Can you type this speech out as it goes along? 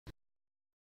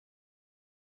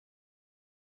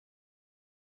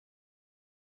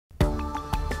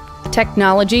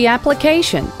technology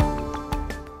application.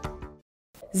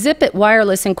 Zipit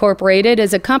Wireless Incorporated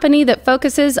is a company that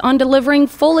focuses on delivering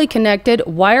fully connected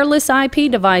wireless IP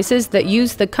devices that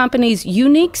use the company's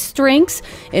unique strengths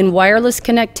in wireless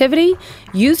connectivity,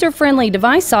 user-friendly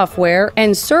device software,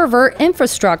 and server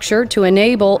infrastructure to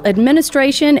enable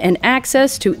administration and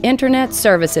access to Internet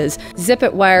services.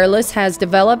 Zipit Wireless has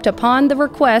developed, upon the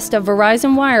request of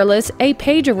Verizon Wireless, a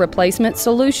pager replacement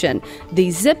solution, the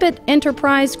Zipit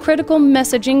Enterprise Critical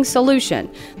Messaging Solution.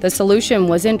 The solution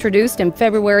was introduced in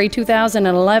February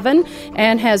 2011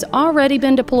 and has already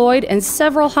been deployed in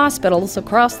several hospitals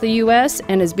across the U.S.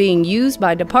 and is being used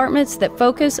by departments that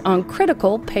focus on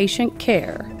critical patient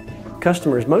care.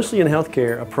 Customers, mostly in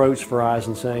healthcare, approach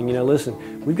Verizon saying,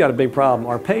 listen, we've got a big problem.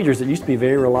 Our pagers that used to be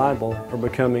very reliable are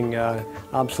becoming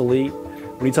obsolete.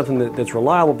 We need something that's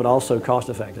reliable but also cost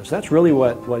effective. So that's really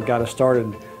what got us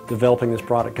started developing this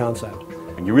product concept.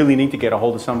 When you really need to get a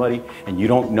hold of somebody and you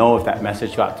don't know if that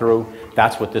message got through,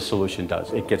 that's what this solution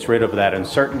does. It gets rid of that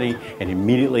uncertainty and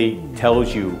immediately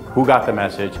tells you who got the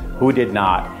message, who did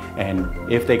not,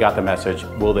 and if they got the message,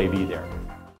 will they be there.